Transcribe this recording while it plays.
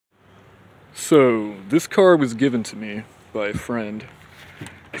So, this car was given to me by a friend.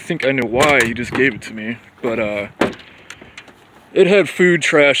 I think I know why he just gave it to me, but it had food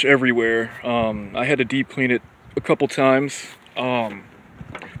trash everywhere. I had to deep clean it a couple times. But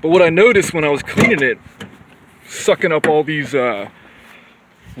what I noticed when I was cleaning it, sucking up all these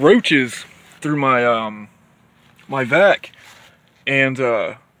roaches through my my vac, and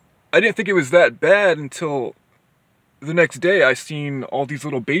I didn't think it was that bad until the next day. I seen all these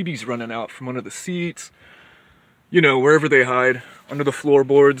little babies running out from under the seats, you know, wherever they hide, under the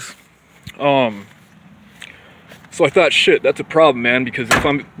floorboards. So I thought, shit, that's a problem, man, because if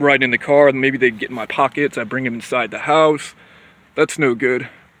I'm riding in the car, maybe they get in my pockets, I bring them inside the house. That's no good.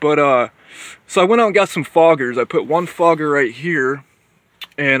 But, so I went out and got some foggers. I put one fogger right here,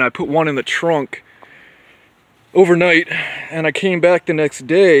 and I put one in the trunk overnight, and I came back the next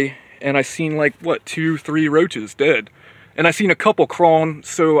day, and I seen like, what, 2-3 roaches dead. And I seen a couple crawling,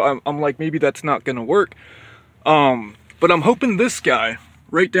 so I'm like, maybe that's not gonna work. But I'm hoping this guy,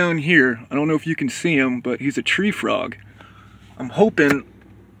 right down here, I don't know if you can see him, but he's a tree frog. I'm hoping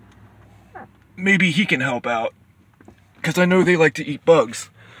maybe he can help out, because I know they like to eat bugs.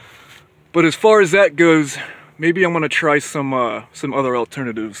 But as far as that goes, maybe I'm gonna try some other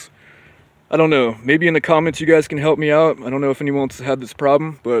alternatives. I don't know, maybe in the comments you guys can help me out. I don't know if anyone's had this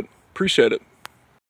problem, but appreciate it.